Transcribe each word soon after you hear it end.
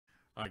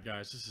Alright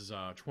guys, this is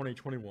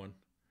 2021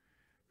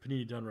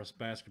 Panini Donruss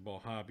Basketball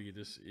Hobby.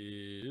 This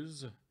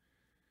is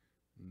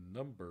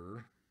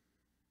number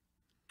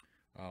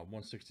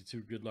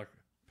 162. Good luck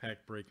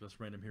pack break. Let's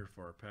random here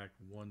for our pack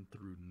 1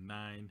 through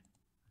 9.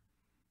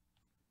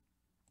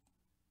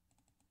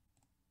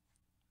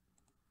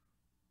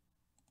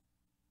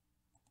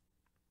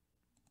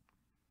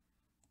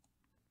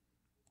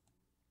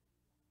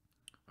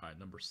 Alright,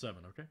 number 7,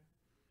 okay?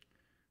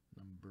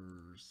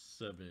 Number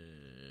 7.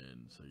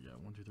 So you got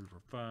 1, 2, 3, 4,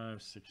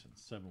 5, 6, and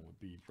 7 would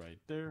be right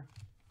there.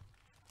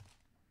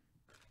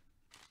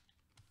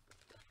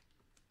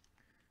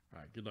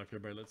 Alright, good luck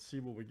everybody. Let's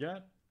see what we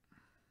got.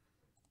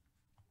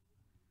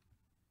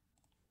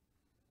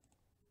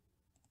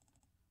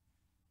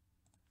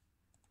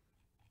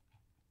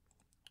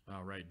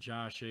 Alright,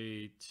 Josh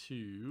A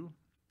to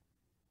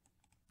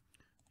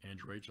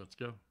Andrew H. Let's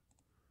go.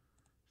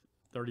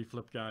 30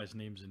 flip guys,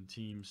 names and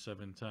teams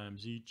 7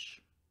 times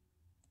each.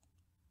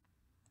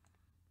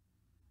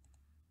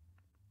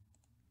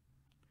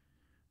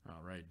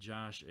 All right,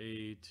 Josh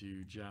A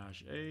to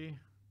Josh A.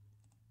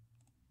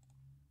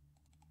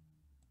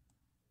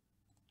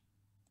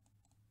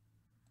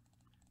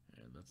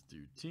 And let's do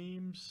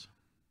teams.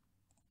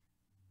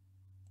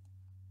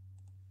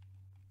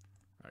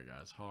 All right,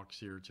 guys, Hawks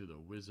here to the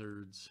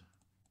Wizards.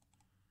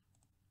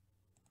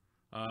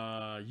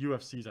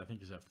 UFC's, I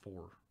think, is at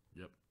 4.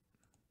 Yep.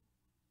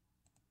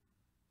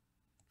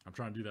 I'm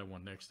trying to do that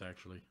one next,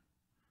 actually.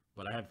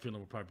 But I have a feeling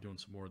we'll probably be doing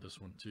some more of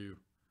this one, too.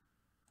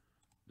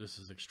 This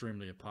is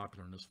extremely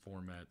popular in this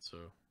format,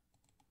 so.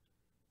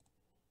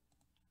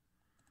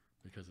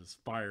 Because it's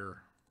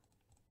fire.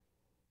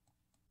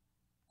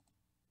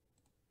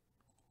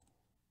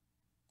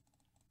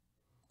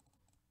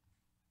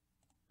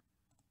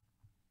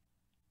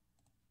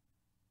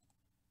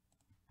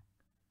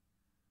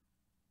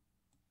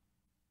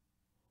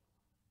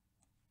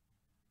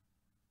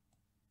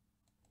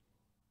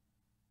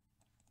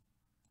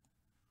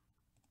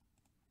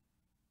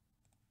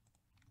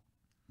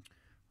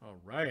 All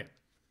right.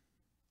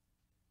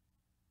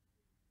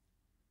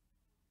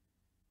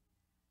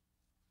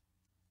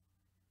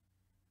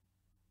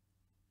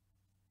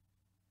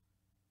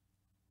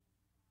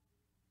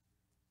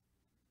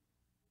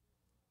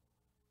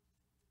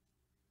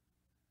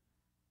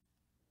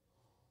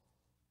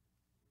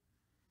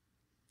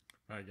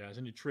 All right, guys.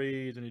 Any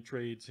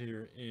trades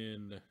here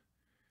in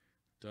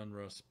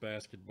Donruss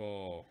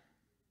Basketball?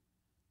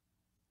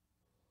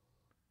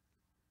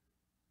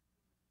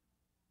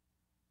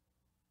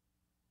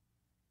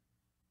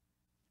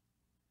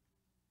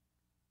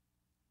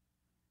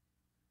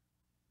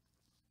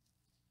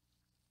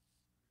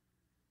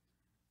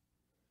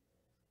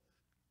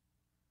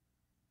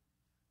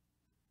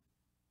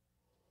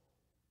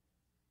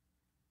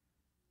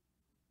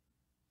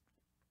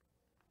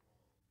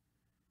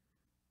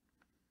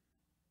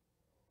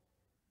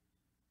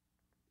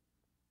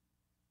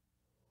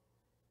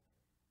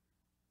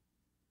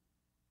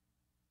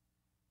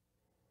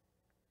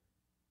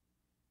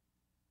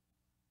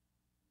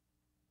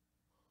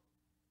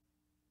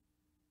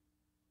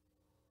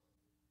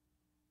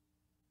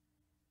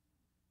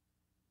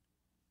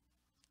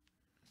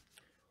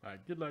 All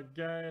right, good luck,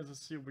 guys. Let's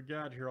see what we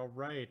got here. All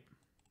right.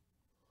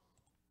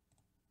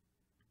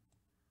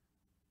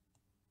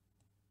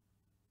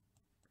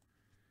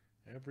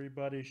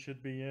 Everybody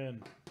should be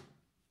in.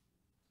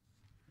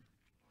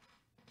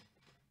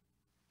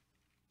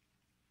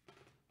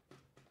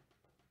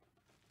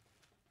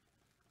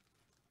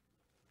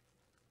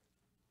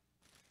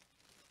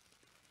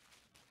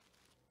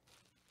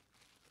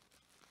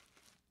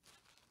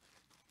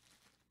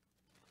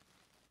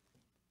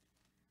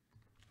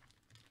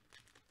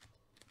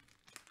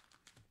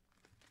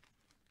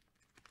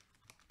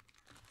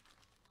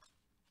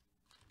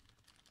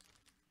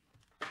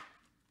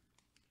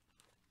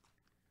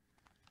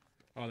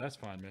 Oh, that's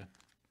fine, man.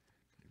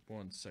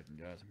 1 second,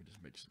 guys. Let me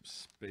just make some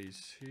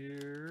space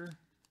here.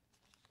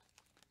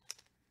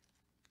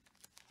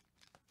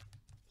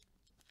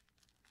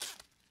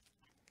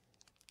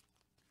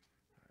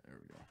 There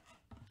we go.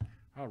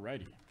 All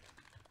righty.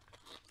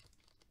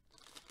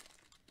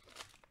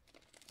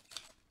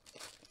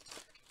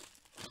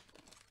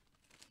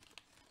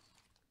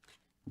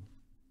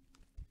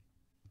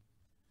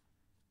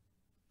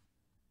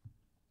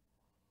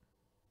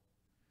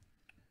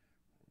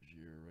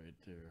 You're right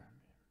there.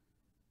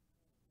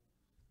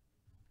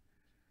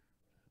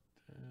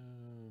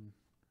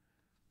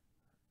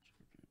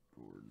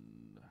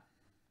 Gordon.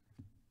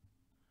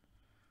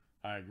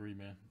 I agree,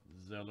 man.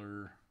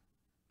 Zeller.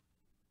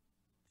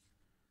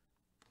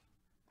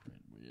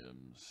 Grant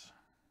Williams.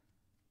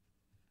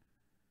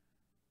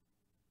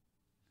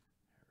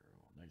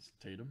 Harold. Nice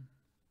Tatum.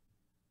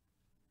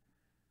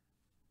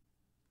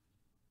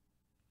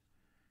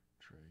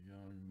 Trey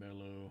Young,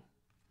 Melo.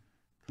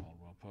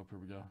 Caldwell Pope. Here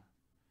we go.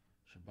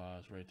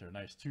 Shabazz right there.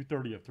 Nice.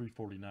 230 of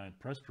 349.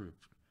 Press proof.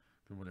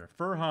 Good one there.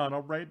 Furhan.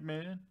 All right,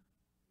 man.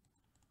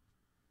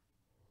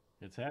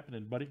 It's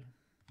happening, buddy.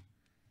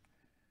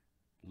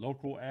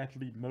 Local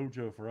athlete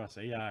mojo for us.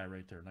 AI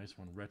right there. Nice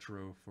one.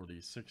 Retro for the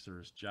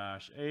Sixers.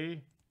 Josh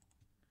A.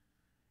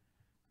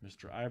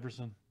 Mr.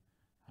 Iverson.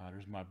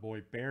 There's my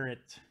boy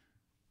Barrett.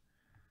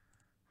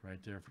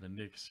 Right there for the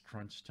Knicks.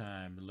 Crunch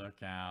time.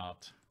 Look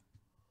out.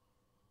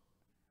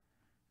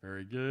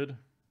 Very good.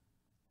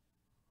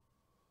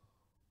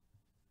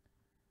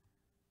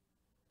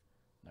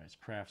 Nice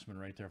Craftsman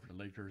right there for the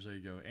Lakers. There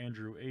you go.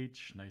 Andrew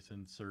H. Nice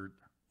insert.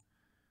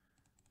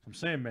 I'm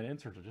saying, man,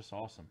 inserts are just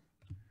awesome.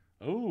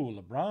 Oh,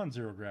 LeBron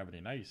Zero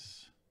Gravity.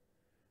 Nice.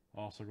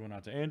 Also going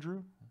out to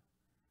Andrew.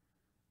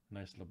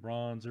 Nice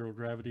LeBron Zero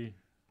Gravity.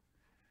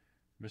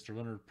 Mr.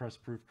 Leonard Press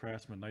Proof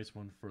Craftsman. Nice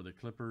one for the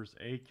Clippers.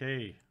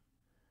 AK.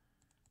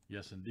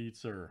 Yes, indeed,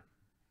 sir.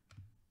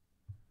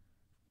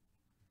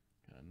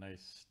 Got a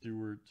nice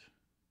Stewart.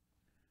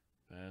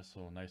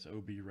 Vassell. Nice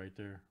OB right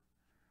there.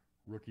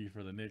 Rookie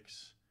for the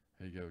Knicks.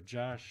 There you go.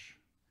 Josh.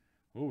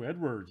 Oh,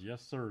 Edwards.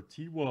 Yes, sir.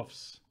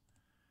 T-Wolfs.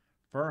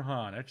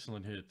 Farhan.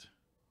 Excellent hit.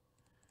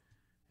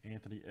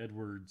 Anthony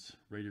Edwards.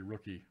 Rated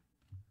rookie.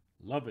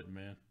 Love it,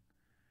 man.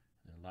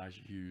 And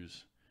Elijah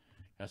Hughes.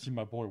 I see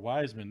my boy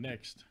Wiseman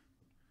next.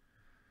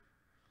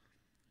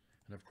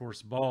 And, of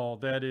course, ball.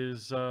 That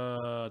is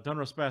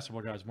Donruss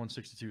Basketball, guys.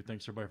 162.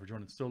 Thanks, everybody, for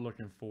joining. Still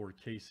looking for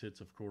case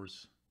hits, of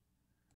course.